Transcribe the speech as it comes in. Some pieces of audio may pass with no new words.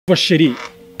Sheri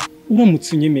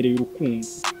uramutse unyemereye urukundo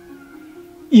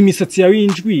imisatsi yawe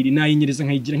y'injwiri nayinyereza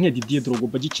nkayigira nka Didier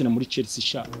Drogba gikina muri Chelsea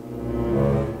sha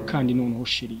kandi noneho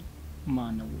Sheri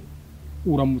mana we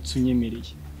uramutse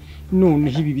unyemereye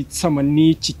noneho ibi bitsama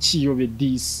n'iki kiyobe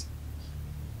disi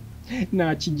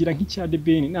nakigira nk'icya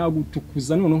debeni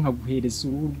nagutukuza noneho nkaguhereza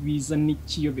uruhu rwiza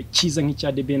n'ikiyobe kiza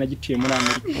nk'icya debeni agituye muri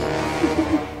Amerika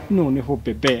noneho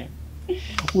bebe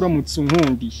uramutse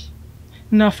unkundi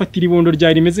nafatira ibondo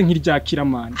rya rimeze nk'irya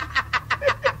Kiramani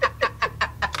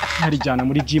harijyana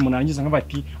muri gym narangiza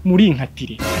nkabati muri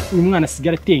inkatire uyu mwana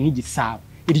asigara ateye nk'igisabo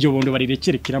iryo bondo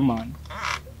barirekere Kiramani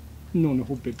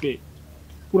noneho bebe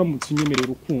uramutse unyemerera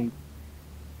urukundo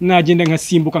nagenda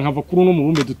nkasimbuka nkava kuri uno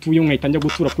mubumbe dutuye nkahita njya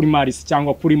gutura kuri Maris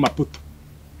cyangwa kuri Maputo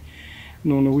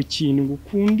noneho ikintu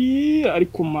ngukundi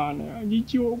ariko mana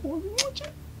y'igihogo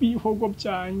bihogo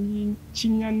byanyi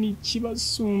kinyani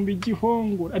kibasumba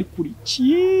igihongo ari kuri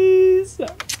cyiza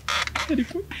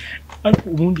ariko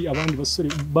ubundi abandi basore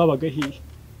babaga hehe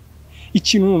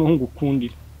ikintu noneho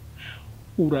ngukundira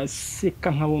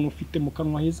uraseka nkabona ufite mu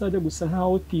kanwa heza ajya gusa nka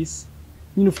Otis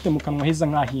nyine ufite mu kanwa heza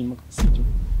nkahimbwa sibyo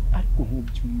ariko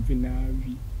ntubyumve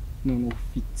nabi none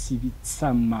ufite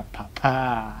ibitsama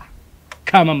papa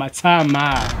kama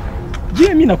matama je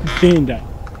mimi nakupenda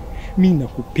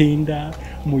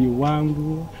moyo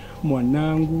wangu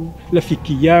mwanangu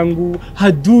rafiki yangu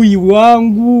hadui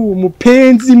wangu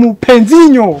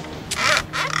mupenzinyo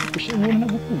ushimwe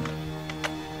nagukunda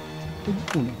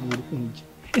urukundo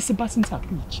ese basi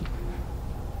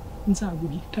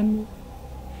nzaguhitano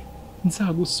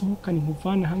nzagusohokana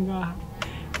nkuvana hangaha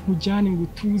mujyane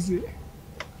ngutuze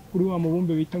kuri wa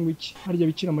mubumbe bita ngo iki harya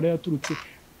bikira Mariya yaturutse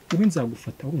ube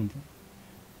nzagufata urumva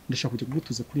ndashaka kujya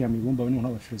kugutuza kuri ya mibumba bane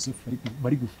n'aba filosofe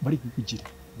bari kugira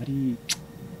bari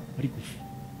gufu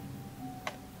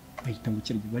bahita ngo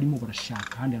kiragi barimo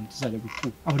barashaka handi hantu tuzajya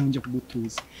gukura abari njya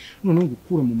kugutuza noneho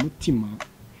gukura mu mutima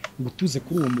ngutuze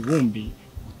kuri uwo mubumbe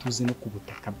ngutuze no ku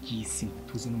butaka bw'isi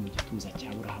ngutuze no mu gituza cya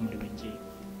Abrahamu ari bagiye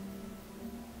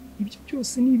ibyo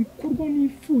byose ni ibikorwa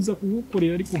nifuza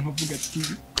kugukorera ariko nkavuga ati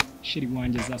Sheri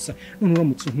wanjye zasa none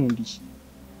uramutse unkundiye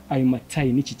ayo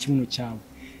matayi n'iki kibuno cyawe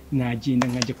nagenda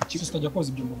nkajya ku kigo stajya koza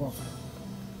ibyumba bako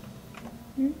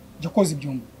jya koza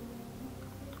ibyumba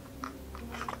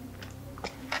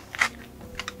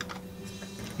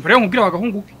mbere nkubwira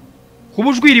bagahungu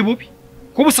kubujwiri bubi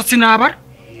kubusatsi nabara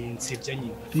nsebya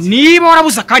nyine niba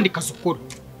warabuza kandi kazukora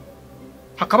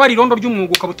hakaba ari irondo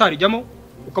ry'umwuga ukabutarijyamo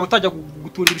ukabutajya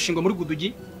gutura ibishinga muri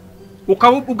gudugi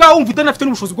ukaba wumva utanafite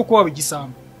n'ubushobozi bwo kuba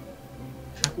bigisamba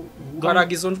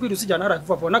garagizo njwiri usijyana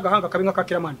aravuva n'agahanga kabi nka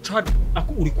Kiramani cari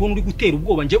ako uri kubona uri gutera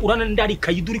ubwoba nje urana ndari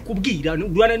kayiduri kubwira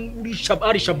urana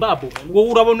uri shababo wowe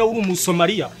urabona uri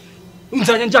umusomaliya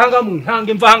unzanya njanga mu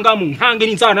nkange mvanga mu nkange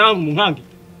n'inzana mu nkange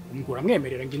ngura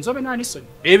mwemerera ngo inzobe nta nisoni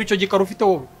reba icyo gikaro ufite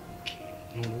wowe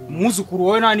umuzukuru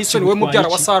wowe nta nisoni wowe mubyara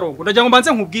wa Sarongo ndagira ngo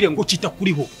mbanze nkubwire ngo cita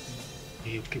kuriho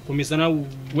komeza nawe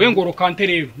we ngoro kante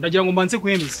rero ndagira ngo mbanze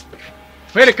kwemeza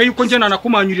wereka yuko nje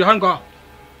nanakumanyurira hanga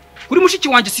kuri mushiki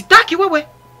wanje sitaki wewe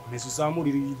meze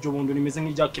uzamurira ibyo bondo nimeze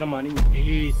nk'irya Kiramani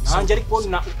nanjye ariko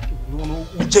na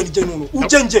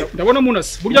ujenje ndabona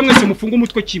munasi burya mwese mufunga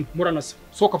umutwe kimwe muranasa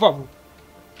soka vavu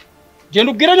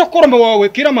genda ubwira nyo koroma wawe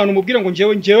Kiramani umubwira ngo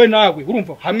njewe nawe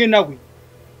urumva hamwe nawe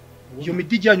iyo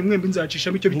miti ijyanye umwembe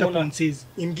nzacisha icyo bita kansezi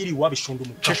imbwiri wabishonda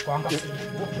umuceshwa hanga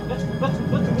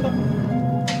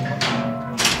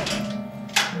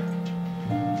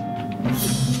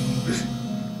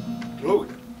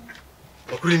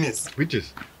Kuri neza witeze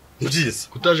nibyiza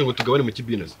kutaje ngo tugabane mu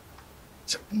kibinazi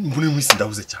muri mwisi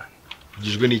ndavuze cyane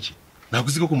ugijwe n'iki ntabwo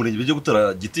uzi ko ku murenge bijye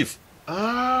gutora Gitifu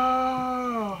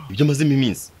ibyo mazemo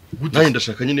iminsi nanjye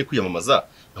ndashaka nyine kwiyamamaza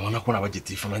nabona ko naba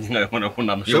Gitifu nanjye nkabona ko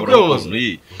namushobora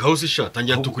ngaho se sha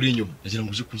tangira tukuri inyuma ndagira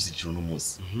ngo uje kuzikira no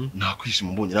munsi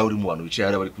nakwishima mbonye nawe uri mu bantu bicaye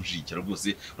hari bari kujikira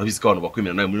rwose urabizi ko abantu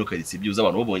bakwemera nawe muri karitsiye byuza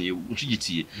abantu babonye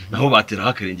unshigikiye naho batera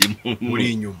hakarenge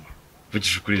muri inyuma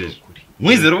vugisha kuri rero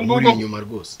mwizero ubwo muri inyuma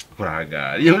rwose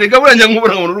kuraga iyo rega buranya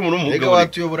nkubura ngo uri umuntu w'umugabo rega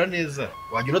watuyobora neza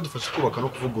wagira dufashe kubaka no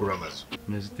kuvugurura amazu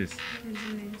neza utese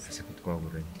ese ko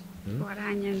twaburanye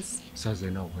waranyanze saza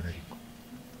nawe ariko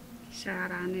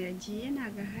sharana yagiye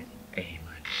nagahari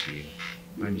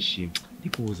manishimwe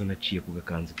ndikubuza naciye ku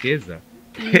gakanzu keza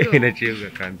naciye ku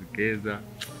gakanzu keza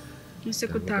ese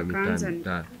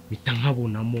kutakanzana bita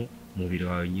nkabonamo umubiri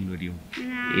wawe nyine urimo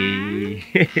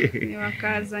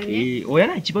wakazanye oya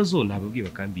nta kibazo ntababwiye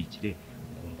bakambikire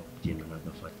ngomba kugenda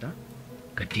nagafata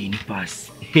gatini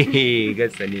pasi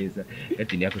gasa neza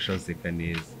gatini yako shoseka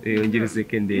neza ongera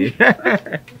useke nde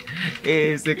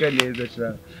seka neza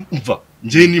sha umva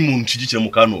nje ni muntu nshigikira mu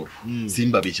kanora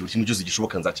simbabeshye buri kintu cyose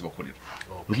gishoboka nzakibakorera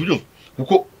urubyo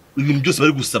kuko ibintu byose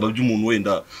bari gusaba by'umuntu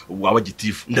wenda waba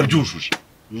gitifu ndabyujuje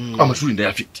amashuri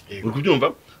ndayafite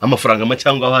urubyo amafaranga ma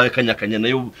cyangwa abakanyakanya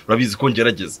nayo urabizi ko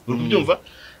ngerageza urubyo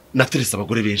nateresa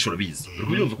abagore benshi urabizi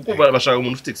urubyo kuko bashaka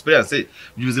umuntu ufite experience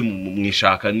byuze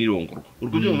mwishaka nirongorwa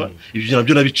urubyo ibyo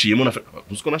nabyo nabiciyemo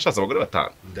nafiko nashatse abagore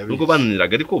batanu nuko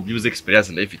bananiraga ariko byuze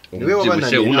experience ndayifite niwe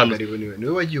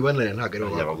wagiye ubananira ntago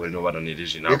ari abagore no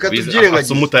bananirije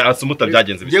asumuta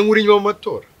byagenze bije nkuri nyuma mu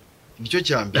matora nicyo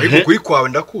cyambe ariko kuri kwawe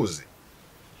ndakuze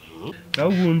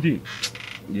ubundi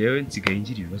yewe nsigaye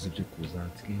ngira ibibazo byo kuza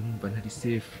nsigaye numva ntari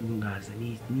safe nkaza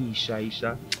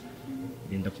nishayisha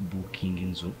ndenda kubuking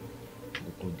inzu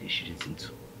gukodeshereza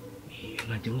inzu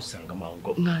nkajya musanga amango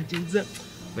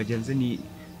nkagenza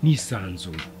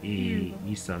nisanzuye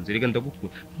nisanzuye rega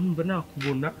ndagukunda numva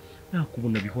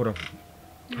nakubona bihoraho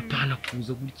atana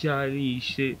kuza gutya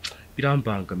rishe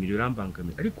birambangamira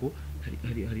ariko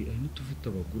hari n'utuvuta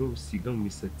abagore usiga mu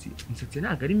misatsi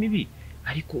ntago ari mibi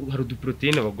ariko hari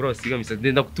uduproteine abagore basiga mu misatsi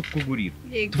ndenda kutukugurira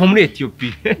tuva muri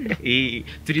Ethiopia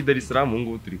turi Dar es Salaam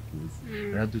ngo turi kuza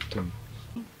aradutuma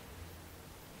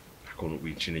akono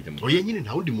gwincinege mu oya nyine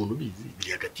nta wundi muntu ubizi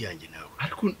biri hagati yanjye nawe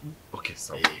ariko okay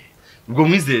sawa ubwo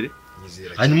mwizere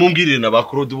hanyuma umbwirire na ba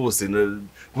Claude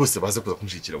bose baze kuza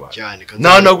kunshikira abantu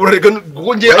cyane nagura rega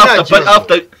kuko ngiye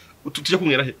after tujya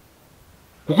kumwera he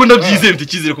kuko ndabyizeye mfite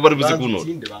kizere ko bari buze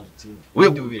kuntora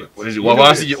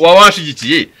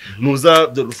wabashigikiye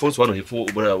nuza Alphonse wano hepfo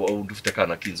ufite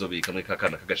kana k'inzobe kamwe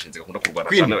kakana kagashinze gakunda kurwana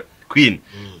cyane Queen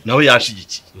nawe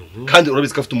yashigikiye kandi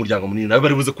urabizi ko afite umuryango munini nawe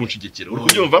bari buze kunshigikira uri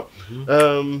kubyumva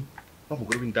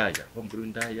bamugore w'indaya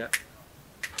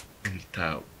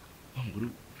bitawo bamugore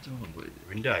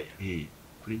w'indaya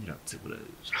kuri nyiratse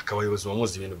akabayobozi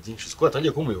bamuzi ibintu byinshi siko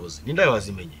atangiye kuba umuyobozi n'indaya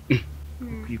wazimenye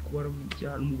kwikora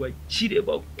mu bakire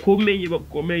bakomeye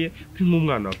uri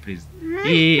nk'umwana wa president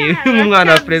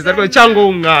nk'umwana wa president ariko cyangwa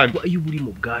umwami iyo uri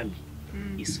mu bwami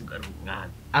isugara umwami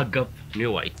agapfa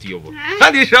niwe wahitiyobora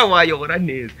kandi sha wayobora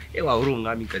neza waba uri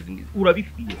umwami kazi ngize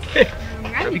urabikwiye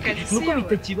nuko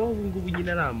bitakibaho ubu ngubu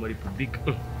nyine ari ama republika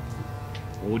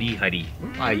uri hari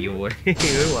wayobora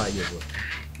wayobora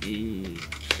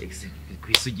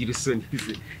kwisugira isoni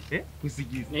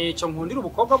kwisugira nicyo nkundira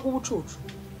ubukobwa bw'ubucucu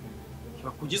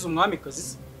bakugize umwami kazi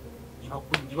se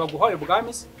baguhaye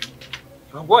ubwami se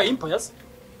baguhaye impaya se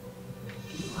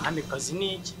umwami kazi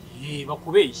niki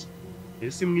bakubeshye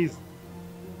ese mwiza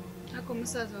ako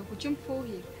musaza wakucyo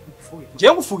mfuhira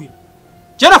ngiye ngufuhira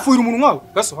cyera fuhira umuntu wawe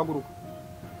gaso haguruka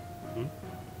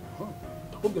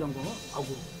ndakubwira ngo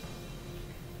haguruka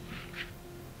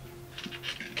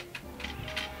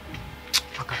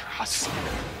hasi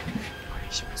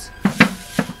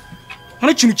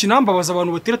hano ikintu kinambabaza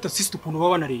abantu batera taxiste ukuntu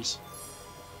baba banareshya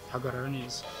hagarara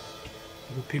neza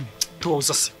gupime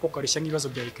toza se ko kareshya nk'ibibazo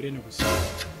bya Ukraine gusa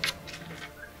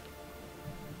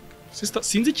sister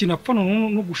sinzi ikintu apfana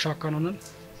no gushakana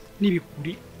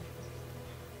n'ibikuri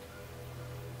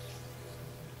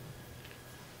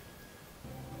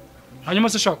hanyuma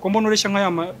se shaka mbona ureshya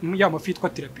nka mafi yitwa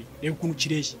therapy reba ukuntu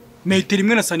kireshya metero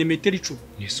 1 na santimetero 10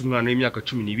 nise umwana w'imyaka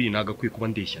 12 nagakwiye kuba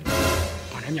ndeshya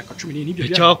umwana w'imyaka 12 n'ibyo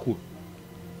cyakura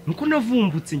nuko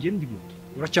navumbutse nge ndi muto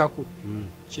uracyakura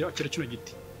kira kino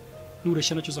giti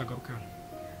nureshya nacyo zagaruka hano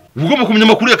ugomba kumenya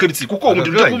amakuru ya karitsiye kuko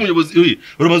umujura w'umuyobozi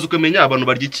urabanza ukamenya abantu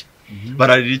barya iki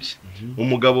bararira iki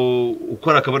umugabo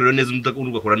ukora akabariro neza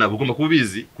ugakora nabo ugomba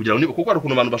kubizi kugira ngo kuko ari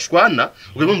ukuntu abantu bashwana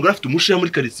ugamwe umugore afite umushira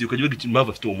muri karitsiye ukajya biga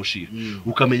impamvu afite uwo mushira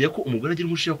ukamenya ko umugore agira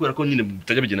umushira kubera ko nyine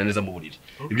bitajya bigenda neza mu buriri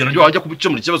ibyo nabyo wajya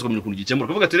kubicemura ikibazo kumenya ukuntu gikemura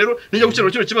ukavuga ati rero nijya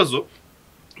gukemura kino kibazo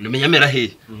numenya mera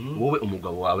he wowe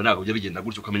umugabo wawe nago byo bigenda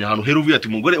gutyo ukamenya ahantu hera uvuye ati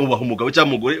umugore ubaho umugabo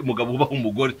cyangwa umugabo ubaho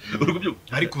umugore urubyo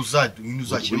ariko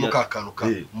uzakirimo kakantu ka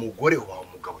umugore ubaho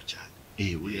umugabo cyane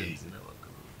urenze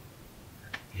n'abagabo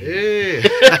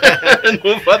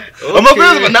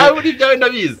amakuru nawe uri byawe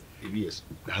ndabizi ibiyeso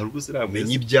hari ubwo siramenya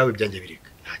menya ibyawe byanjye bireka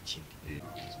nta kindi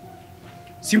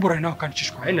simburane nawe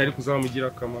kanishishwa ari nari kuzamugira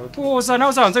akamaro tuza nawe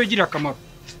uzabanza wigirira akamaro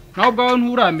nawe bwawe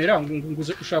nturamera ngo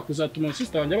ushaka kuzatuma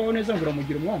sister wanjye abaho neza ngo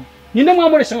uramugira umwana ninde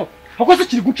mwamuresha ngo hakoze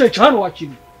kiri guca hano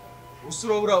wakiri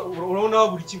usura urabona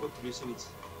buri kingo tubeshe niki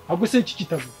ahubwo se iki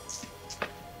kitabu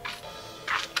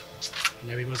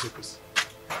nyabibazo gusa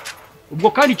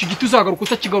ubwo kandi icyo giti uzagaruka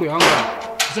utakigaruye ahangaha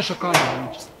uzashaka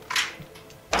hano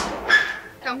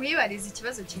kankwibariza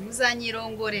ikibazo kimwe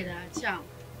uzanyirongorera cyangwa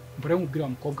mbere nkubwira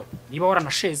umukobwa niba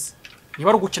waranasheze niba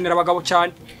ari ugukenera abagabo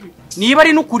cyane niba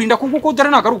ari n'ukurinda kuko dore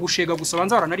ntago ari ugushega gusa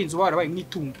banza baranarinze barabaye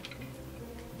nk'itungo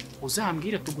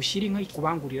uzambwira tugushyira inka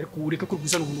ikubangurira ariko ureke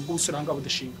kurwizana ubuntu bw'ubusoranga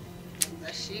budashinga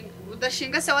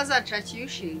udashinga se wazacakiye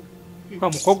ushinga nta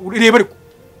mukobwa ureba ariko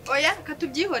oya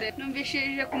katubyihorera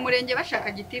numvishije ku murenge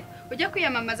bashaka Gitifu ujya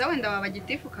kwiyamamaza wenda waba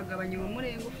Gitifu ukagabanya uwo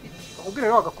murenge ufite akubwira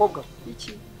rero agakobwa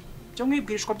iki byo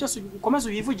mwibwirishwa byose ukomeze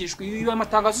uyivugishwe iyo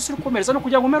amatangazo usiri ukomereza no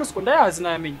kugira ngo umere usiko ndayazi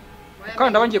nayamenye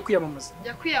kandi abangiye kwiyamamaza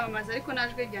jya kwiyamamaza ariko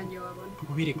najwe ryanjye wabona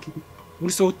ubireke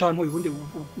muri so utantuye ubundi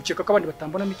ukeka ko abandi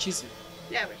batambonamo icyizere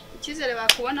yawe icyizere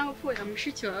bakubonaho upfuye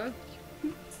mushiki wawe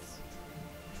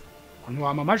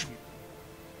ntiwama amajwi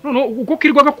noneho uko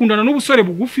kirwa gakundana n'ubusore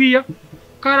bugufiya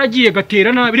karagiye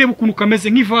gatera nabi reba ukuntu kameze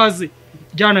nk'ivaze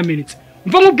byanamenetse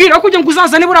mva nkubwira ko ujya ngo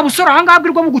uzazane buriya busore ahangaha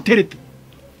bwirwa bugutereta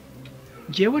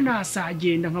njyewe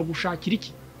nasagenda nkagushakira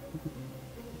iki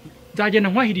nzagenda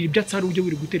nkwahirira ibyatsi hari ujye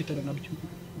wiri guteretana nabyo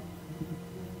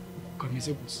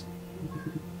kameze gusa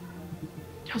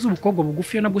cyaza ubukobwa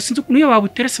bugufiya nabwo sinzi niyo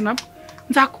babuterese nabwo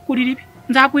nzakugurira ibi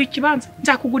nzaguha ikibanza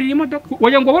nzakugurira imodoka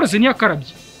wagira ngo boroze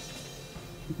niyakarabye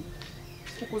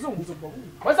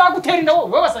bazagutera inda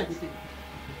wowe bazagutera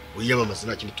wiyamamaza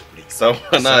nta kintu tukuriye sawa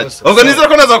naje ubwo nizera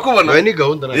ko naza kubona nawe ni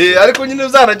gahunda ariko nyine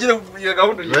uzaragira iyo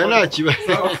gahunda nawe nta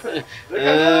kibazo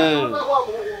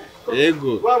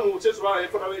yego wa mu mukecuru bana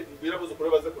hepfo nawe birabuze kure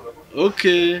baze kuraba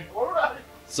okay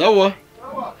sawa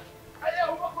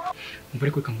mbere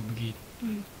ko kamubwira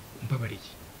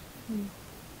mbabariye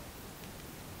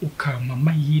ukama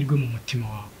amahirwe mu mutima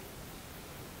wawe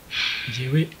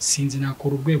njyewe sinzi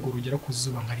nakora urwego rugera ku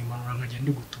zuba nkarimanura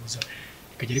nkagenda gutuza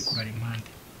ikagera kurara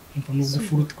impande umva no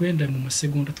gufura utwenda mu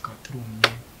masegonda tukaba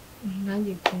turumye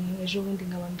nanjye kuntu ejo bundi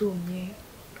nkaba ndumye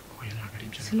oya ntabwo ari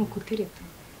byo sinukutereta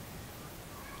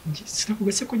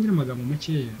sinakuga se ko ngira amagambo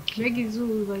makeya mbega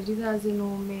izuba rizaze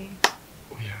nume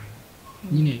oya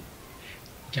nyine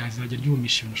ryazajya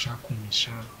ryumisha ibintu ushaka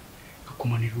kumisha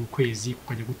kakumanira ukwezi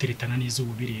kukajya guteretana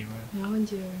n'izuba bireba naho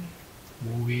njyewe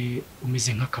wowe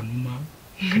umeze nk'akanuma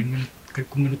kari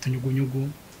kumwe n'utunyugunyugu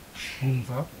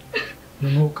wumva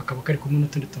noneho kakaba kari kumwe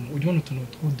n'utundi tuntu ujya ubona utuntu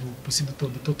tw'udupusi duto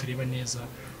duto tureba neza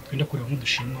twenda kureba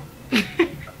nk'udushinwa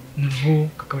noneho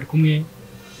kakaba ari kumwe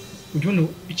ujya ubona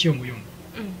ikiyongoyongo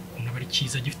ukuntu aba ari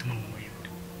cyiza gifite umunwa muremure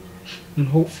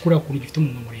noneho kuriya kuntu gifite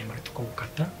umunwa muremure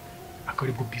tukawukata akaba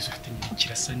aribwo bwiza ufite nyine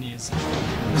kirasa neza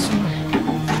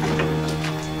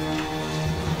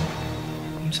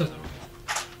umusaza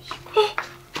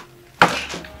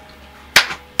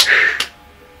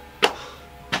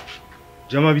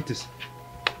jama bitese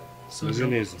Meze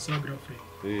neza.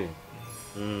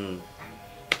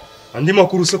 Andi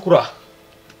makuru se kura?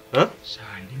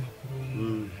 Andi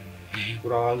makuru.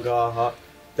 Kurangaha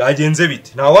byagenze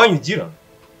bite? Nta wanyugira?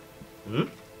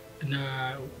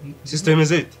 Na system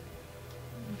imeze bite?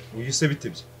 Uyise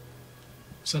bitebye.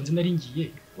 Usanze nari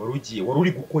ngiye. Wari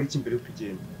uri gukora iki mbere yo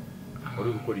kugenda? Wari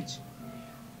uri gukora iki?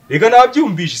 Rega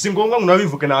nabyumvishe si ngombwa ngo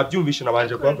nabivuge nabyumvishe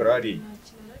nabanje guhagarara ari.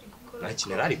 Nta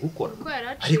kintu ari gukora.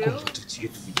 Ariko tugiye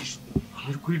tuvugisha.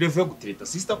 Muri kuri level yo gutereta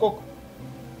sister koko.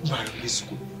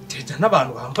 Barabisuku. Tereta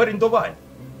n'abantu bambara indobani.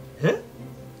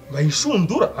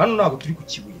 Bayishundura hano ntabwo turi ku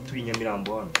Kibuye turi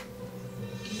Nyamirambo hano.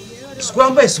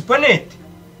 Twambaye supanete.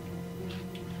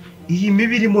 Iyi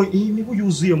mibu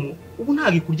yuzuyemo ubu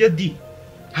ntago ikurya di.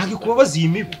 Ntago kubabaza iyi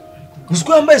mibu.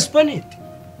 Twambaye supanete.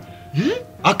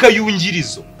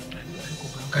 Akayungirizo.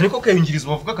 Kaniko kayungirizo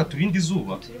bavuga katurinda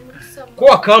izuba. Ko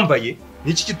wakambaye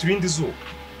niki kiturinda izuba?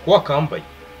 Ko wakambaye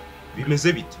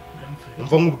bimeze bite?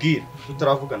 Umva nkubwira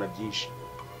tutaravugana byinshi.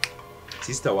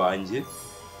 Sister wanje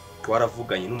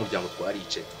twaravuganye n'umuryango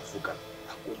twaricaye tuvugana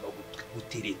agomba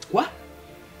guteretwa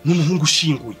n'umuhungu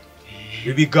ushinguye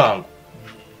bibigango.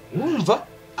 Urumva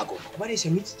agomba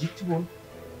kubareshya nk'iki giti ubona.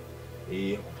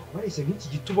 Agomba kubareshya nk'iki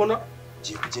giti ubona.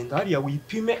 Giye kugenda hariya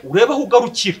wipime ureba aho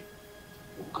ugarukira.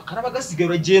 Ukakaraba gasigaye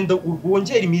uragenda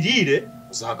wongera imirire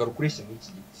uzahagaruka ureshya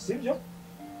nk'iki giti sibyo?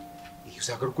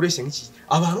 Uzahagaruka ureshya nk'iki giti.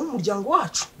 Abantu b'umuryango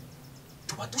wacu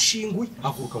tuba dushinguye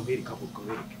haguruka mwereka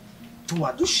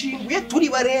tuba dushinguye turi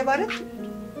barebare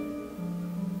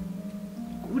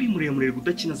uri muremure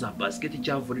gudakina za basket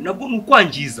cyangwa volley nabwo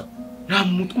nukwangiza nta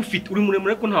mutwe ufite uri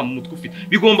muremure ko nta mutwe ufite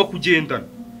bigomba kugendana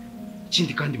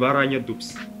ikindi kandi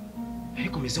baranyadopse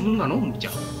ariko meze nk'umwana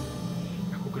w'umuryango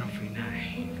nakugura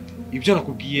finale ibyo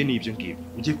nakubwiye ni ibyo ngibyo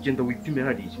ugiye kugenda wipime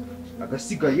hariya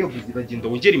agasigaye uziragenda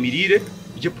wongera imirire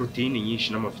uje proteine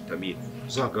nyinshi n'amavitamine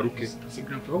uzagaruke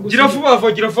gira vuba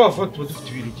tuba dufite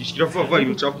ibintu byinshi gira vuba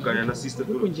ibintu nshaka kuganira na sister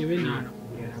kuko ngewe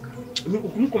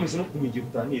nukomeza no kunyegera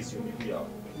utaneze iyo mibu yawe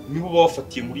nibo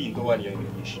bawafatiye muri iyi ndobani yawe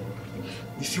nyinshi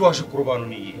ifi waje kurobana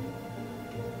niyi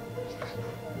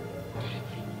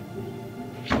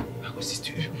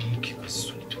sister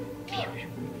mukikasoni tu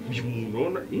uyu muntu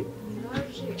urabona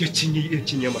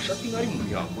yakenyeye amashati nk'ari mu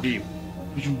mihango ureba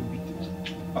uyu mubite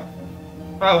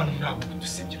abantu ntabwo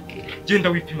dusebye genda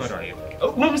wipima rero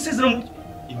uramusezera mu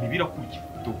imibira kurya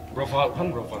urava hano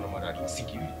uravana malariya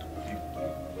siga ibintu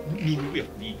ni imibu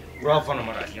yakuriye uravana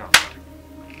malariya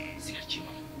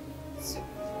sirakima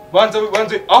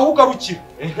banze aho ugarukira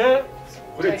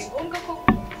uretse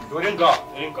dore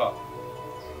ngaho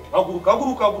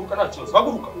haguruka nta kibazo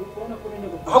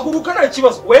haguruka nta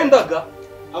kibazo wendaga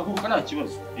haguruka nta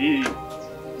kibazo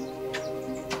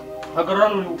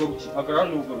hagarara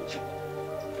n'ugarukira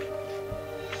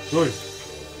dore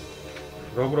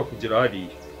urabura kugera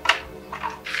hariya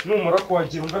numara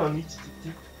kuhagera ungana n'iki giti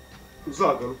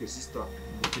uzagaruke sister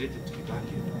ukirete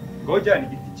tubiganire ngaho jyana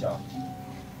igiti cyawe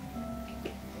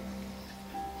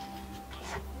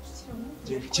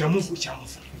kiramuvuna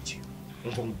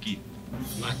umva mubwire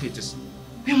mwatetse se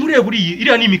mureba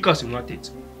iriya ni imikasi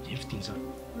mwatetse njye mfite inzara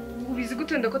ubizi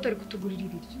gutenda ko atari kutugurira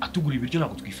ibiryo atugura ibiryo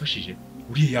ntabwo twifashije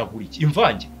uriya yagura iki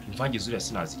imvange zuriya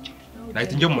sinazirya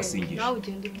nahita njya mu masengesho nawe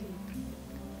ugenda utuye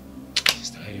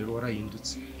sister rero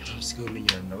warahindutse usigaye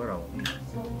umenyerana na barawo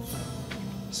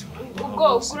ubwo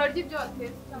urarya ibyo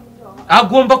watetse cyangwa ibyo wahawe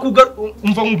agomba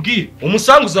umva mubwire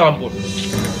umusangu uzambona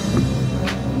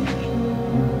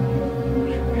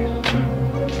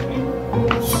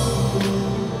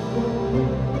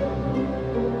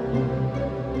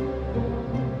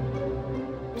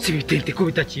si bitente ko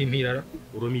bitakimpirara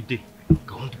uromide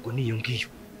gahunda ubwo niyo ngiyo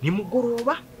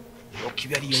nimugoroba nuko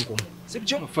ibi ari ingoma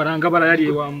sibyo amafaranga barayariye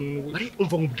wa muntu ari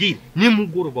umva mubwire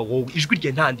nimugoroba wowe ijwi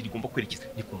rye ntandi rigomba kwerekeza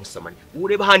ni ku musamani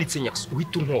ureba handitse nyakso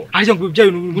uhita unkora arya ngo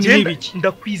ibyayo n'ibiki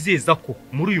ndakwizeza ko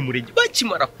muri uyu murenge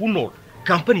bakimara kunora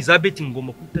kampani za betting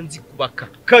ngomba kuta nzikubaka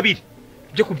kabiri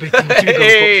byo ku betting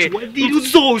kibigaruka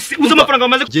zose uza amafaranga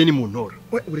bamaze je ni mu ntora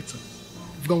we uretse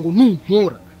vuga ngo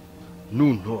nuntora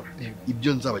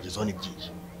ibyo nzabagezaho ni byinshi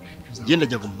genda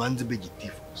jya gumbanze be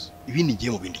Gitifu gusa ibindi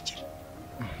ngiye mu bindikira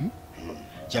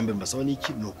cyambe mbasaba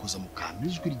niki no kuza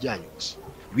mukamijwi ryanyu gusa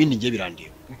ibindi ngiye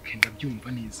birandeba okay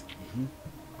ndabyumva neza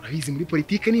urabizi muri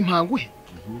politike n'impangu he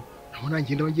aho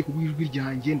nanjye ndabagiye kugwijwi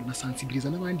ryanjye ndo nasensibiliza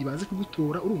n'abandi baze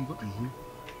kugutora urumva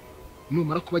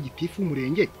numara kuba Gitifu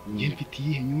umurenge ngiye mfitiye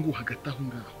ihe nyungu hagati aho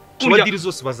ngaho shwadiri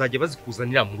zose bazajya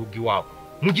bazikuzanira mu rugo iwabo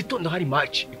mu gitondo hari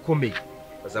match ikomeye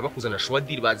bazaba kuzana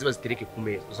shwadiri bazi bazitereke ku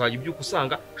meza uzajya ibyuko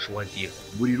usanga shwadiri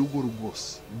buri rugo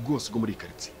rwose rwo muri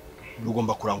quartier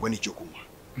rugomba kurangwa n'icyo kunywa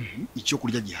icyo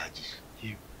kurya gihagije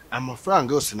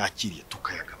amafaranga yose nakiriye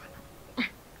tukayagabana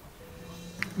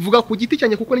vuga ku giti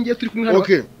cyanye kuko ningiye turi kumwe hano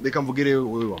okay reka mvugere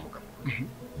wowe wa mugabo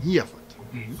nkiyafata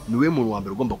niwe muntu wa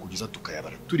mbere ugomba kugiza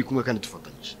tukayabara turi kumwe kandi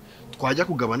tufatanyije twajya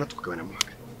kugabana tukagabana mu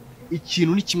hagati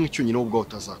ikintu ni kimwe cyonyine ubwo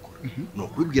utazakora no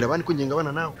kubibwira abandi ko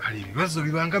ngengabana nawe hari ibibazo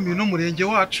bibangamiye no murenge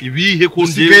wacu ibihe ko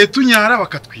ndiye tunyara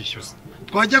bakatwishyuza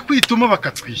twajya kwituma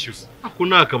bakatwishyuza ako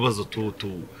nakabazo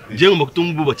ngiye ngomba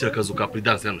kutumububakira akazu ka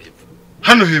prudence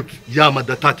hano hepfo ya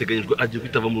madata ateganyijwe agiye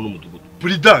kwitava mu n'umudugudu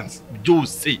prudence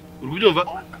byose urubyumva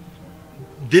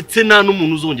ndetse nta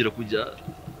n'umuntu uzongera kujya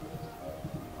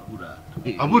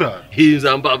abura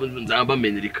nzamba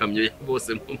menera ikamyo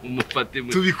bose mufate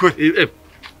tubikore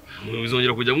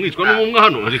uzongera kujya mwitwa n'umwe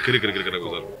hano reka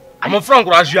amafaranga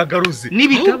uraje yagaruze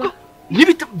nibitaba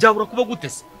byabura kuba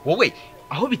gutese wowe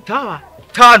aho bitaba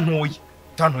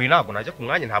tantoye ntabwo najya ku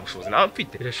mwanya nta bushobozi nawe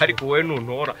mfite ariko wowe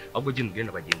nuntora ahubwo genda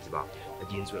ugenda bagenzi bawe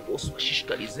bagenzi bawe bose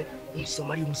bashishikarize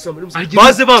umusamari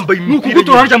baze bambaye nuko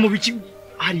gutora harya mu biki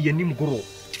hariya ni mugoroba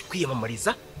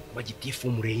kwiyamamariza Gitifu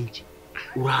umurenge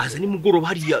uraza ni mugoroba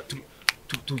hariya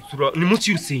ni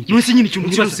munsi y'urusengero munsi nyine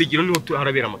cyumva y'urusengero niho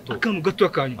harabera amatora akantu gato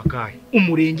akanyu akahe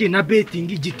umurenge na betting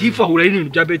Gitifu ahura n'ibintu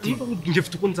bya betting nje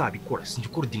mfite uko nzabikora sinje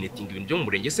coordinating ibintu byo mu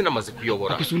murenge se namaze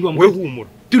kuyobora we humura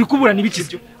turi kuburana ibiki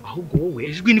byo ahubwo wowe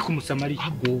ijwi ni ku musamari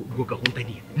ahubwo ubwo gahunda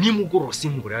ni mugoroba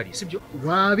sinkubura ari sibyo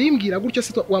wabimbwira gutyo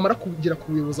se wamara kugera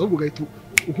ku buyobozi ahubwo gahita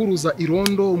uhuruza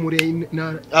irondo umurenge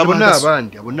abo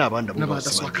nabandi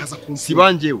n'abadaso bakaza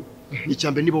sibangewe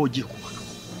icyambe niba ugiye kubaka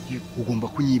ugomba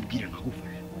kunyibwira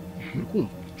nkagufasha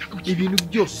ukumva ibintu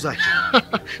byose uzakira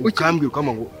ukambwira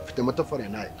ukama ngo ufite amatafari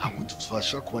naye ntabwo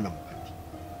dufasha kubona amabati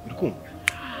ukumva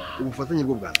ubufatanye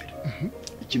bwo bwa mbere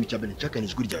ikintu cya mbere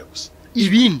cyakanijwe ryawe gusa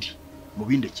ibindi mu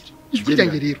bindekire ijwi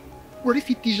ryanjye rero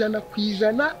urarifite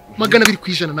 100%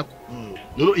 200% nako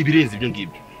none ibirenze ibyo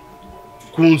ngibyo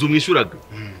ku nzu mwishyuraga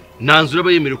nanzu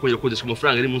urabayemerewe kongera kodesha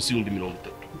amafaranga ari munsi y'ibihumbi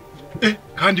 30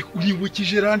 kandi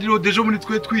unyibukije randi rodejo muri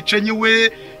twe twicanye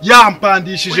we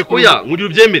yampandishije ko ya nguri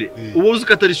ubyemere ubuze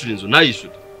katarishura inzu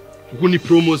nayishure ubwo ni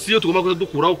promotion tugomba kuza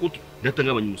dukuraho ko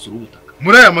ndatanga abanyamusoro ubutaka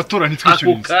muri aya matora ako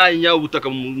ntitwishyurize kanya ubutaka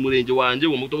mu murenge wanjye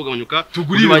uwo muto bugabanyuka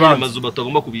Tugure ibibanza. amazu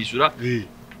batagomba kubishyura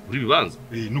uri bibanza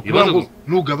nukuvuga ngo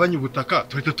nugabanya ubutaka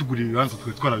tuhita tugura ibibanza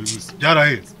twe twarabibuze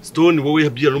byaraheze Stone wowe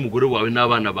yabyira n'umugore wawe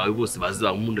n'abana bawe bose bazi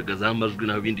bamundagaza amajwi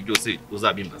n'abindi byose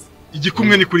uzabimbaza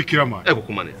igikumwe ni kuri kiramani ego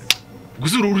kumane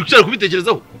gusa urucyari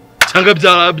kubitekerezaho cyangwa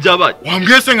byabaye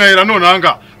wambwiye se nkahera none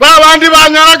anga babandi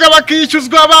banyaraga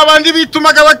bakishyuzwa babandi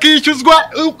bitumaga bakishyuzwa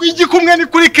igikumwe ni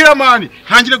kuri kiramani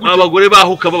ntangire gutya abagore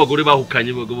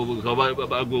bahukanye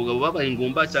babaye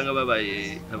ingumba cyangwa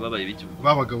babaye biki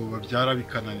babagabo babyara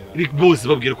bikananira bose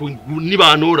babwira ko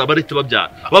nibanora barete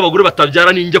babyara babagore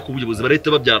batabyara ninjya ku buyobozi barete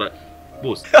babyara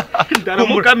bose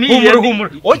ndaramukamiye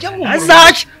oya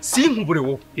azaje sinkubure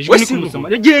wowe ijwe ni kumusoma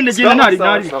gende ntari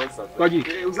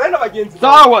twagiye uzana abagenzi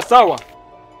sawa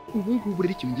ubu ngubu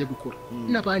rero ikintu ngiye gukora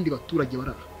n'abandi baturage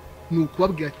baraha ni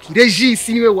ukubabwira ati Regis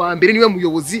niwe wa mbere niwe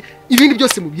muyobozi ibindi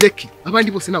byose mubireke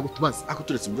abandi bose ntabwo tubaza ako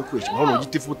turetse mu byo kweshya naho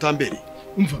Gitifu utambere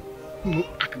umva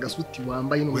aka gasuti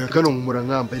wambaye no oya kano nkumura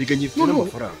nkamba riga nyifite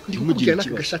n'amafaranga ndimugire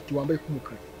n'aka gashati wambaye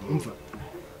k'umukara umva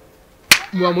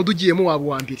muba mudugiyemo wabo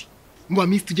wa mbere muba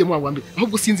misti ugiyemo wabo wa mbere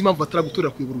ahubwo sinzi impamvu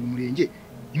bataragutorera kuyobora uyu murenge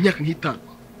imyaka nk'itanu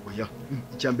oya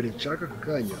icyambere nshaka aka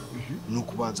kanya ni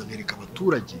ukubanza nkereka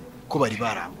abaturage ko bari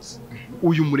barambuze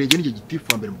uyu murenge ni Gitifu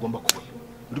wa mbere mugomba kubona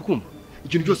uri kumva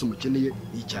ikintu cyose mukeneye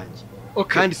ni icyanjye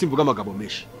kandi simvuga amagambo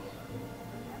menshi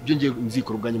ibyo ngiye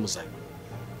nzikora ubwanjye muzayo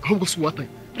ahubwo si uwatanye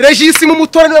Regis mu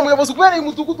mutora niwe muyobozi kubera uyu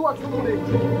mudugudu wacu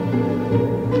n'umurenge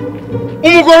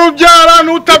umugore ubyara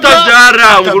n'utabyara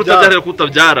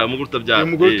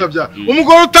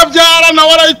umugore utabyara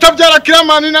nawe arayitabyara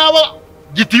kiramani naba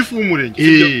Gitifu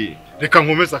w'umurenge reka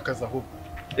nkomeze akazi ahubwo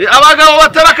abagabo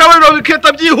batara akabariro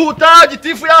biketa byihuta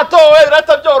Gitifu yatowe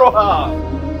birata byoroha